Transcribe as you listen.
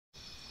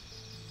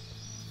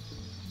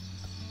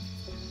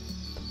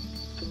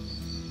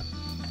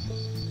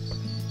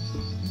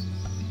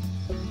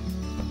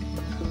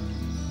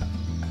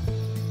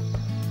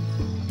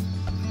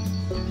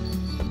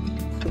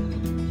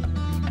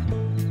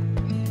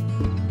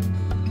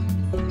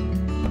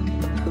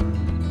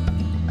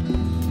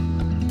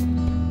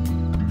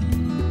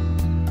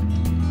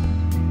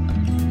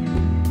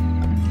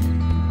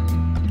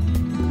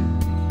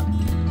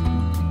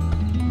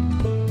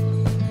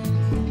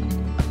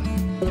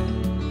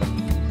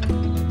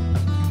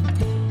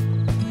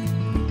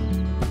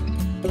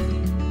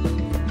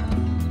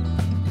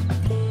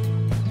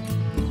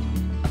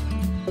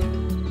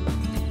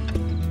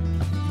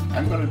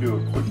I'm going to do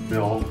a quick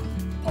build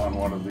on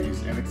one of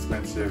these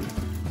inexpensive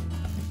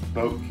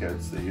boat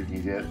kits that you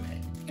can get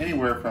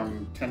anywhere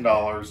from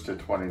 $10 to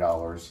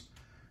 $20.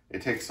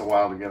 It takes a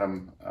while to get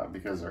them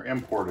because they're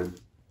imported,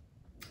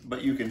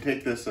 but you can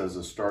take this as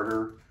a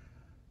starter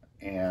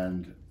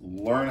and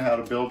learn how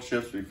to build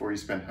ships before you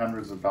spend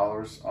hundreds of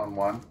dollars on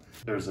one.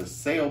 There's a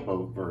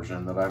sailboat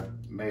version that I've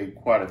made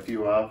quite a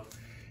few of,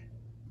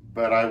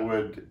 but I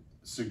would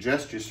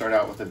suggest you start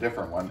out with a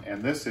different one.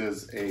 And this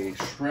is a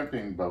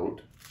shrimping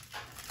boat,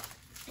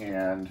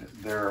 and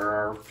there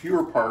are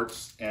fewer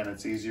parts and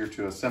it's easier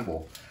to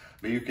assemble.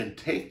 But you can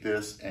take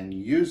this and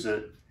use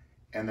it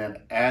and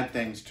then add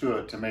things to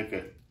it to make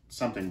it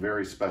something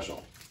very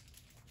special.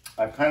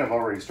 I've kind of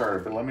already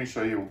started, but let me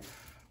show you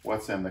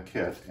what's in the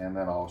kit, and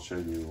then I'll show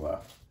you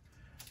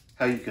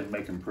how you can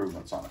make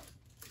improvements on it.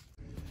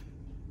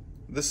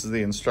 This is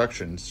the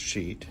instructions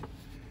sheet,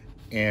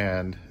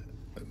 and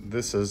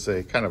this is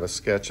a kind of a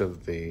sketch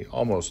of the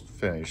almost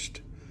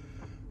finished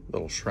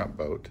little shrimp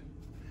boat.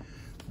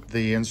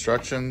 The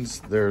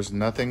instructions, there's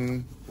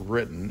nothing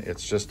written,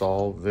 it's just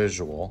all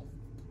visual.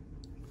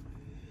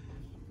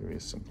 Give you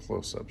some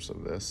close-ups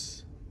of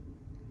this.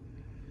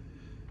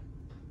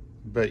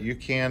 But you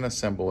can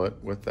assemble it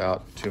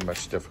without too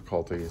much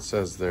difficulty. It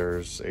says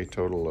there's a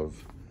total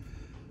of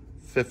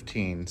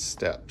 15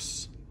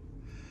 steps.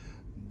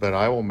 But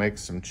I will make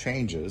some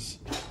changes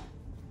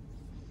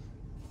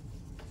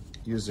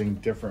using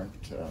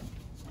different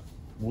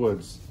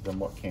woods than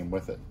what came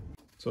with it.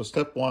 So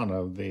step one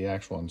of the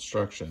actual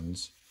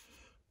instructions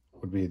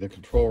would be the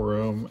control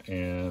room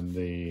and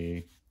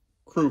the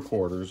crew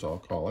quarters, I'll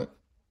call it.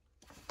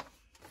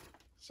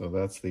 So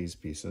that's these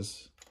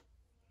pieces.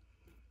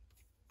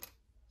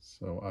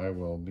 So I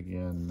will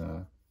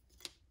begin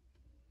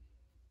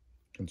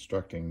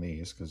constructing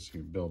these, because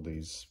you build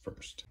these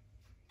first.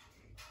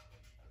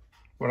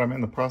 What I'm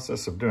in the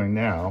process of doing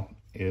now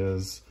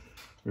is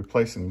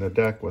replacing the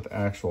deck with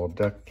actual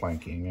deck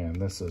planking, and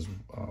this is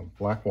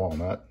black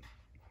walnut.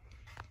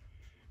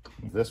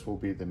 This will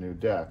be the new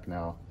deck.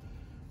 Now,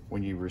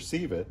 when you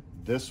receive it,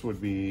 this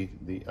would be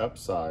the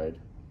upside,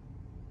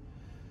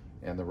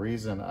 and the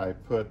reason I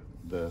put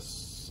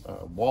this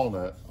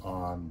walnut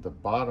on the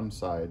bottom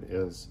side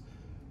is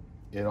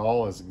it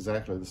all is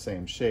exactly the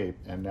same shape,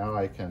 and now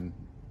I can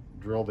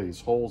drill these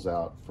holes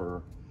out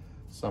for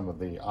some of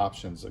the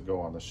options that go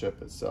on the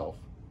ship itself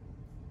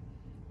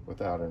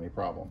without any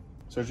problem.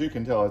 So as you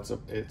can tell,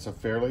 it's a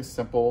fairly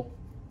simple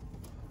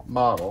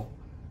model,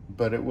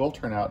 but it will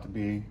turn out to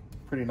be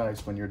pretty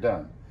nice when you're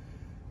done.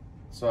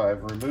 So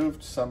I've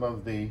removed some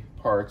of the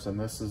parts, and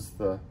this is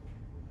the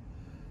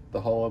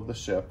hull of the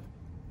ship.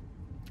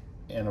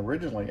 And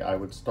originally I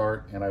would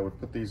start and I would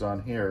put these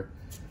on here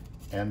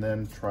and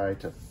then try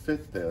to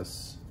fit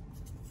this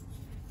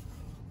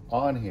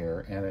on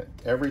here, and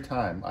every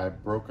time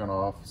I've broken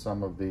off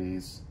some of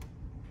these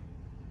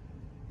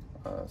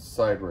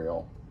side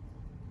rail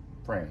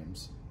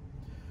frames.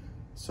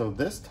 So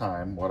this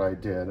time what I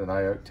did, and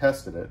I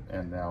tested it,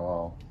 and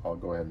now I'll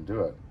go ahead and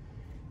do it,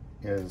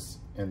 is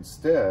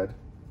instead,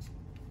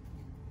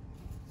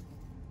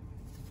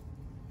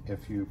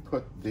 if you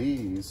put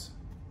these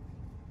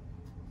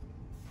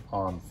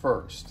on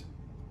first,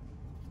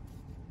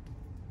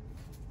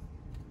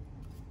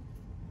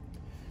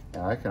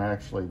 and I can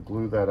actually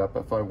glue that up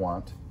if I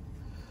want.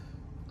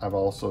 I've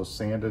also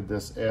sanded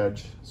this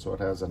edge so it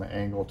has an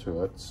angle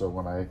to it, so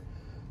when I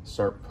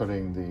start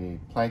putting the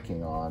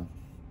planking on,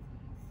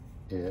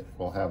 it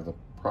will have the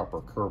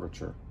proper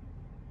curvature.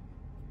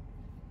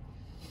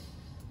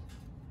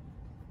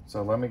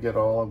 So let me get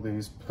all of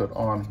these put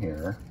on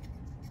here.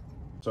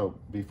 So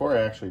before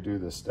I actually do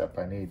this step,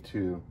 I need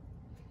to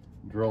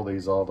drill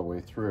these all the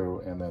way through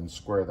and then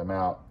square them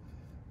out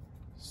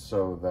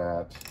so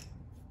that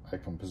I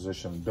can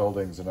position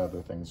buildings and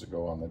other things that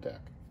go on the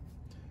deck.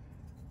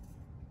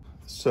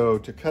 So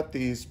to cut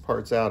these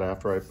parts out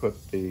after I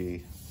put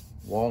the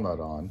walnut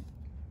on,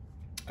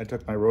 I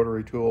took my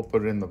rotary tool,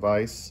 put it in the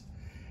vise,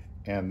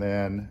 and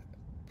then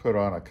put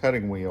on a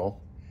cutting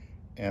wheel,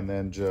 and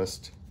then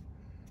just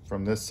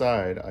from this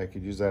side, I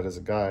could use that as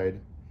a guide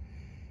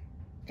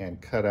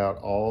and cut out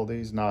all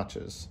these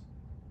notches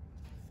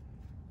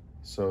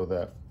so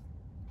that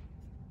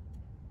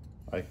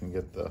I can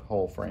get the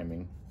whole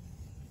framing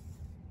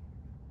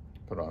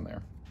put on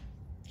there.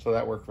 So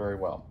that worked very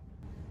well.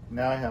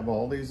 Now I have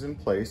all these in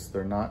place.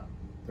 They're not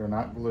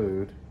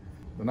glued.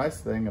 The nice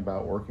thing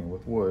about working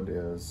with wood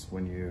is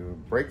when you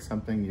break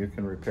something, you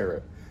can repair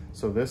it.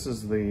 So this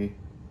is the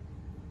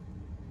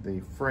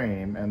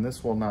frame, and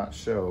this will not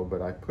show,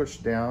 but I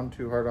pushed down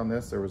too hard on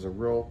this. There was a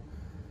real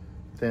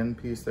thin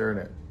piece there,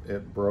 and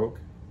it broke.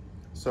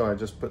 So I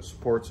just put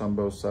supports on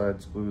both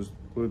sides,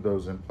 glued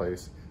those in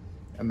place,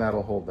 and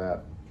that'll hold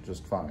that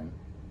just fine.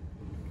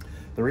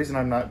 The reason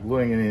I'm not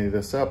gluing any of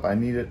this up, I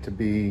need it to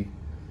be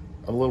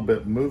a little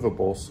bit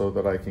movable so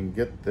that I can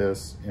get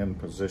this in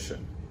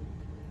position.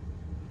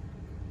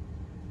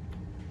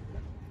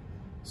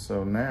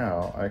 So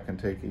now I can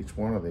take each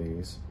one of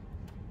these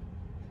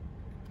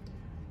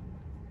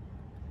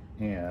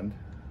and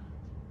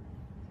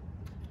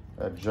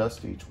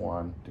adjust each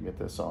one to get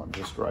this on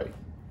just right.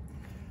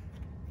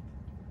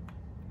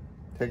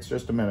 Takes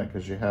just a minute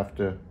because you have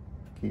to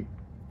keep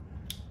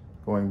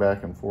going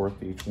back and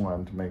forth each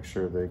one to make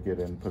sure they get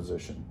in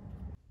position.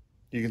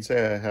 You can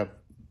say I have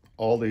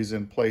all these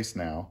in place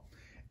now,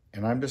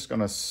 and I'm just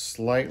going to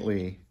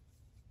slightly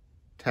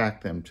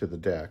tack them to the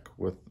deck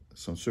with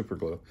some super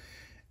glue.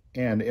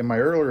 And in my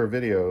earlier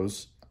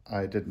videos,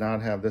 I did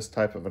not have this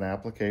type of an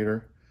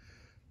applicator.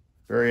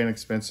 Very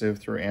inexpensive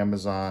through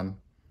Amazon.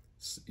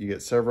 You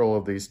get several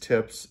of these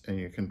tips and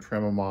you can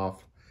trim them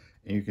off,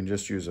 and you can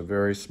just use a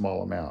very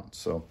small amount.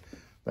 So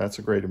that's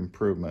a great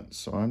improvement.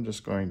 So I'm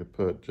just going to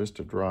put just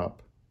a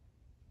drop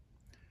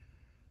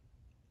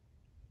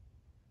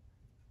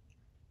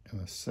in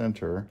the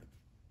center.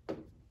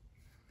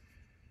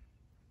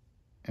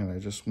 And I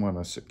just want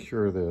to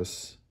secure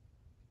this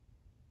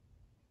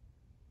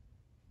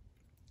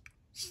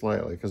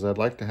slightly because I'd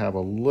like to have a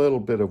little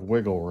bit of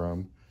wiggle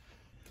room.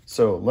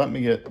 So let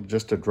me get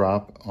just a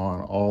drop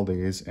on all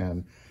these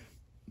and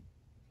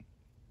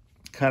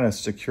kind of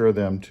secure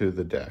them to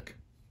the deck.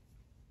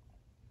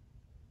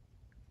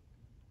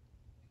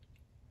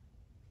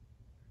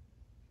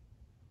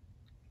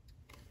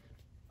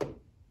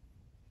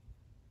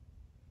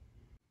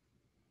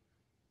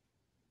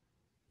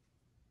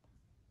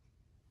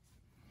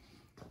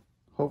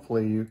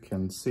 Hopefully you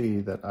can see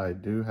that I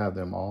do have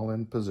them all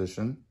in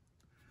position.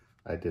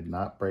 I did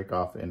not break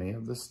off any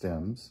of the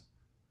stems.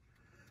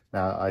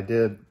 Now I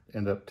did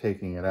end up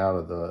taking it out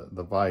of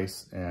the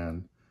vise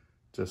and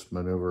just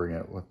maneuvering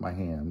it with my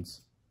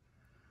hands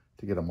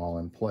to get them all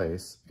in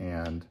place.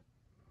 And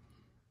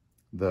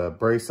the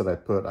brace that I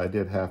put, I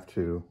did have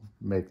to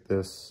make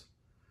this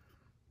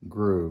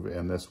groove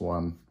in this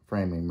one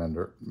framing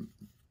mender.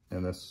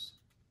 In this,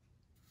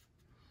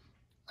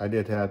 I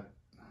did have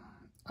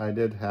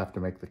to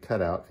make the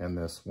cutout in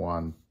this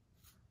one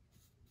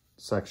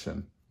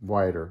section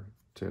wider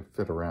to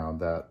fit around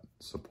that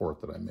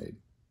support that I made.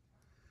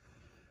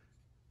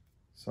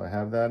 So I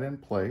have that in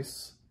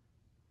place.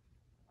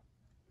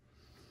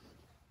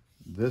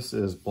 This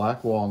is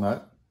black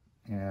walnut,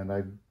 and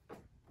I've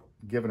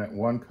given it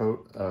one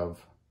coat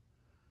of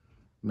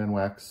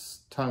Minwax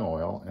tung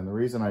oil. And the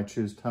reason I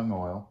choose tung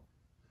oil,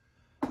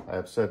 I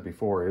have said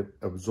before, it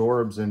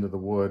absorbs into the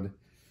wood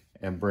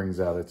and brings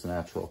out its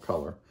natural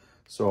color.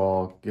 So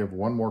I'll give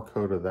one more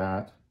coat of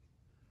that.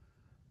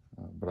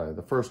 But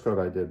the first coat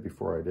I did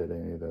before I did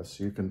any of this.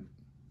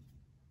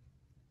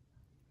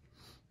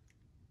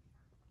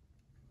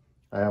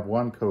 I have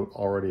one coat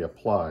already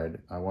applied.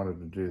 I wanted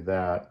to do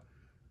that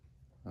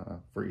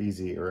for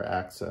easier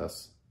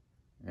access.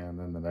 And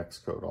then the next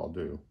coat I'll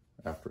do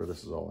after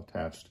this is all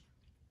attached.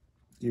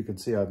 You can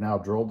see I've now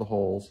drilled the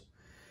holes.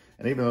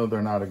 And even though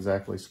they're not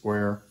exactly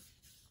square,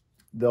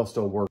 they'll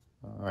still work.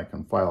 I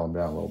can file them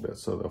down a little bit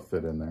so they'll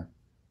fit in there.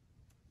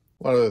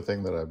 One other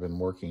thing that I've been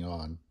working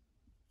on,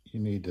 you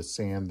need to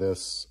sand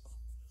this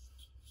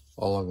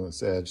all along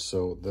this edge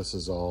so this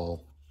is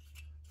all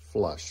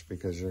flush,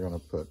 because you're going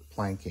to put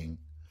planking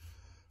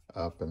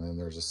up and then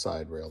there's a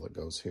side rail that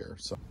goes here.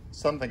 So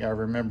something I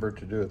remembered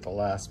to do at the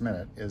last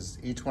minute is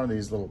each one of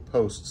these little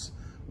posts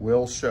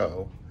will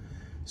show.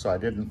 So I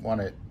didn't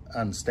want it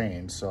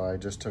unstained, so I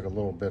just took a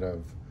little bit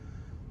of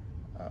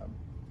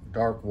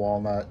dark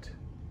walnut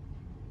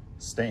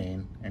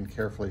stain and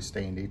carefully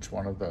stained each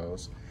one of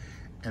those.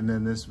 And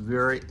then this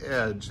very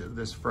edge of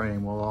this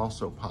frame will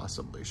also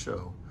possibly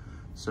show.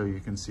 So you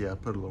can see I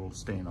put a little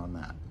stain on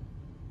that.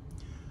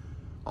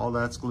 All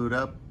that's glued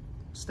up,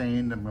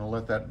 stained. I'm going to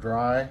let that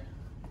dry.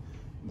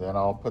 Then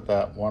I'll put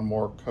that one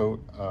more coat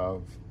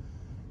of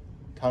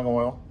tung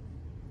oil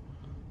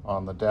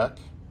on the deck.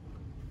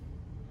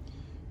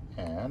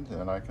 And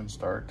then I can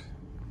start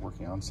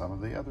working on some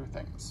of the other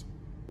things.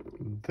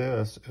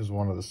 This is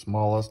one of the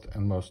smallest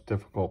and most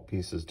difficult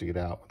pieces to get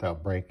out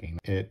without breaking.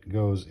 It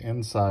goes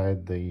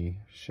inside the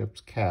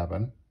ship's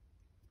cabin,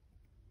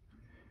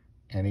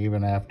 and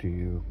even after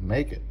you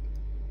make it,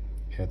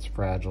 it's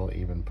fragile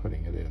even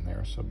putting it in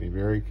there. So be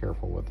very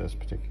careful with this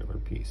particular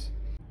piece.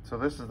 So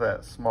this is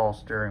that small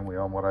steering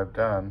wheel, and what I've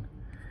done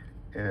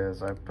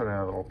is I've put in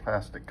a little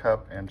plastic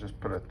cup and just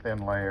put a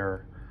thin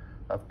layer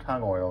of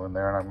tung oil in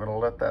there, and I'm going to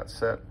let that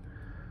sit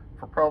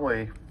for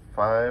probably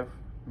 5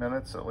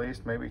 minutes at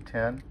least, maybe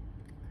 10.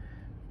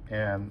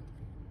 And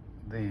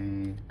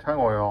the tung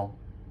oil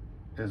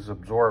is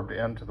absorbed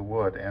into the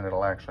wood and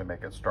it'll actually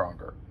make it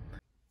stronger.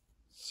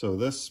 So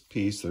this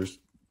piece, there's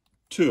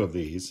 2 of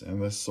these,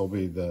 and this will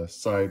be the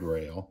side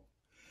rail.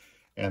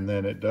 And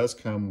then it does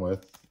come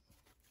with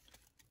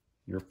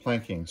your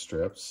planking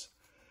strips.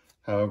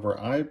 However,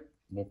 I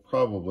will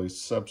probably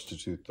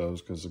substitute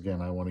those because,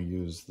 again, I want to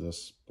use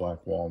this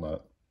black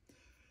walnut.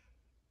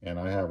 And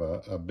I have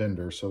a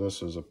bender, so this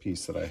was a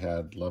piece that I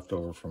had left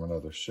over from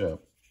another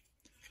ship.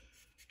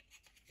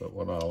 But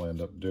what I'll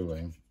end up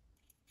doing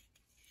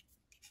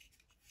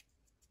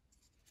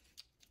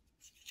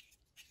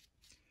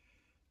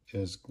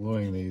is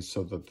gluing these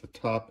so that the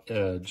top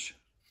edge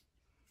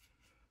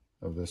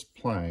of this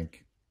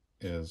plank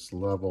is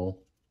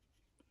level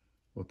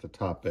with the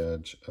top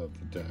edge of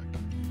the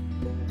deck.